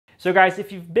So guys,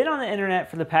 if you've been on the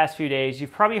internet for the past few days,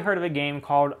 you've probably heard of a game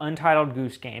called Untitled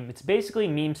Goose Game. It's basically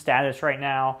meme status right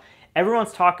now.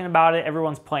 Everyone's talking about it,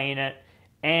 everyone's playing it,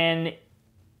 and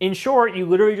in short, you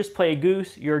literally just play a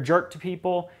goose, you're a jerk to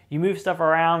people, you move stuff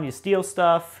around, you steal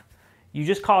stuff, you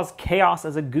just cause chaos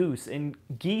as a goose, and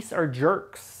geese are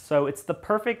jerks, so it's the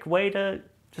perfect way to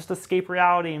just escape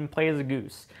reality and play as a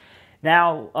goose.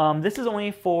 Now, this is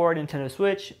only for Nintendo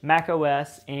Switch, Mac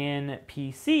OS, and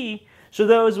PC, so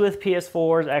those with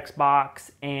PS4s,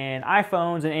 Xbox, and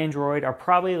iPhones and Android are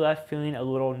probably left feeling a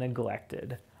little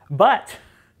neglected. But,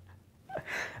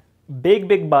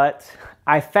 big but,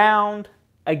 I found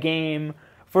a game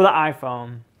for the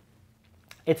iPhone.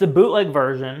 It's a bootleg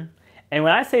version, and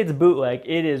when I say it's bootleg,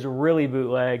 it is really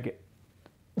bootleg.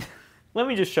 Let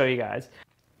me just show you guys.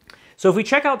 So if we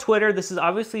check out Twitter, this has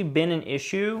obviously been an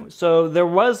issue. So there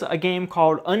was a game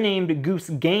called Unnamed Goose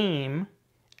Game,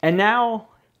 and now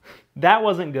that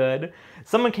wasn't good.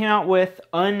 Someone came out with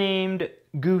Unnamed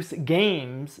Goose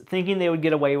Games, thinking they would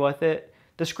get away with it.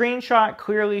 The screenshot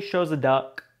clearly shows a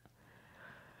duck.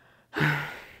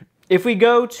 If we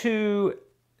go to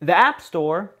the App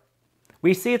Store,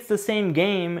 we see it's the same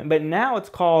game, but now it's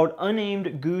called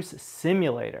Unnamed Goose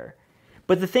Simulator.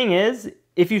 But the thing is,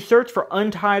 if you search for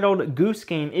Untitled Goose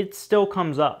Game, it still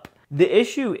comes up. The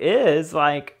issue is,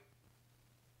 like,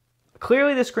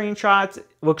 clearly the screenshots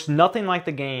looks nothing like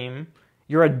the game.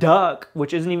 You're a duck,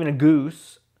 which isn't even a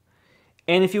goose.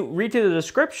 And if you read through the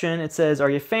description, it says, "Are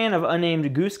you a fan of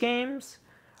Unnamed Goose Games?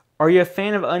 Are you a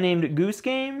fan of Unnamed Goose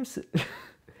Games?"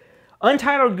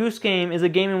 Untitled Goose Game is a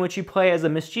game in which you play as a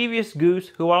mischievous goose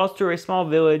who waddles through a small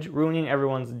village, ruining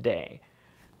everyone's day.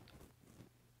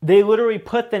 They literally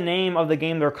put the name of the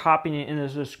game they're copying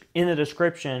in the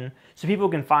description so people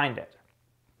can find it.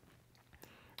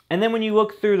 And then when you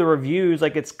look through the reviews,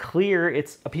 like, it's clear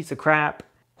it's a piece of crap.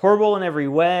 Horrible in every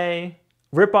way.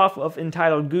 Ripoff of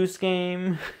Entitled Goose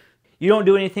Game. You don't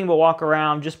do anything but walk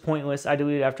around, just pointless. I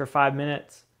deleted it after 5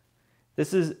 minutes.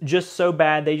 This is just so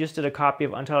bad. They just did a copy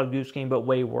of Untitled Goose Game, but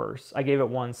way worse. I gave it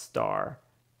 1 star.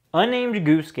 Unnamed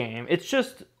Goose Game. It's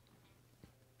just,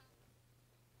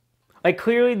 like,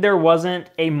 clearly there wasn't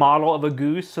a model of a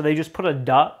goose, so they just put a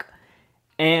duck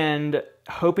and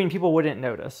hoping people wouldn't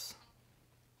notice.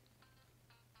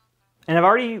 And I've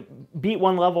already beat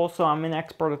 1 level, so I'm an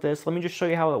expert at this. Let me just show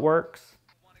you how it works.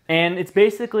 And it's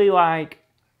basically like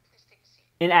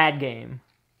an ad game.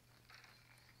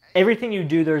 Everything you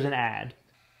do, there's an ad.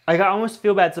 Like, I almost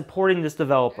feel bad supporting this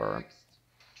developer.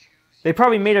 They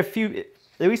probably made a few,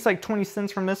 at least like 20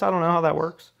 cents from this. I don't know how that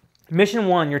works. Mission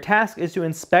 1, your task is to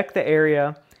inspect the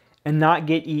area and not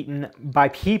get eaten by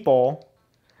people.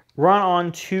 Run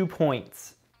on 2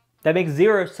 points. That makes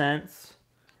 0 sense,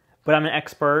 but I'm an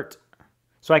expert,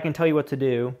 so I can tell you what to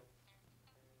do.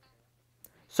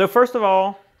 So first of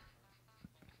all,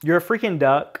 you're a freaking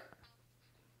duck.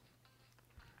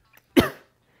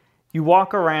 You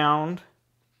walk around,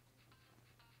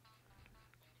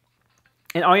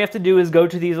 and all you have to do is go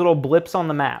to these little blips on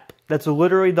the map. That's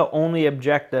literally the only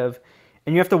objective.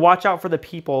 And you have to watch out for the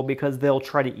people because they'll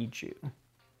try to eat you.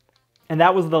 And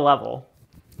that was the level.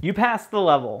 You passed the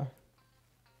level.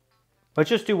 Let's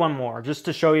just do 1 more, just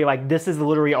to show you, like, this is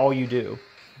literally all you do.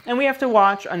 And we have to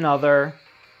watch another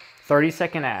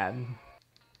 30-second ad.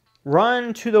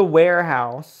 Run to the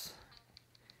warehouse.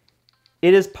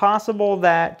 It is possible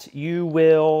that you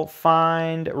will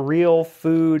find real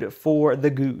food for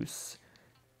the goose.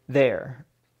 There.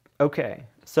 Okay,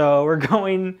 so we're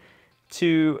going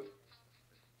to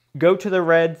go to the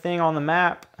red thing on the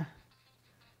map.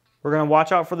 We're going to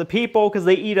watch out for the people because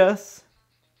they eat us.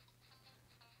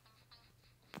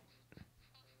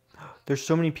 There's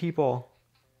so many people.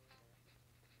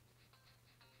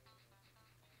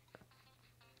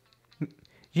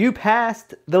 You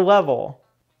passed the level.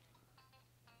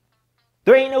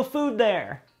 There ain't no food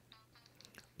there.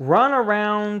 Run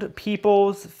around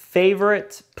people's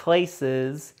favorite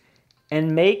places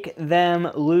and make them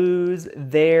lose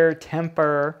their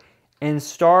temper and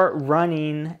start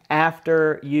running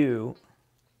after you.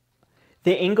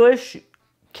 The English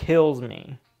kills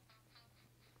me.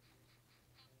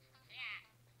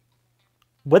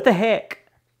 What the heck?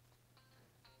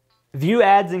 View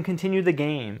ads and continue the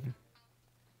game.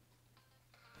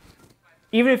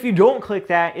 Even if you don't click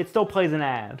that, it still plays an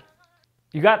ad.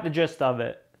 You got the gist of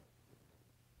it.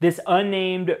 This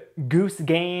Unnamed Goose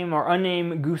Game, or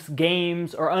Unnamed Goose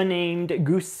Games, or Unnamed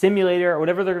Goose Simulator, or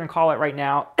whatever they're going to call it right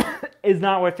now, is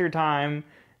not worth your time.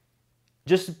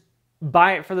 Just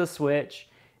buy it for the Switch.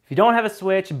 If you don't have a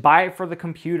Switch, buy it for the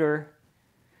computer.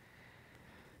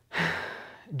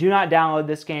 Do not download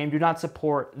this game. Do not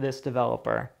support this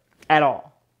developer at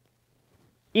all.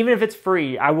 Even if it's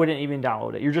free, I wouldn't even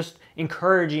download it. You're just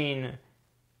encouraging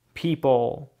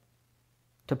people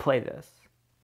to play this.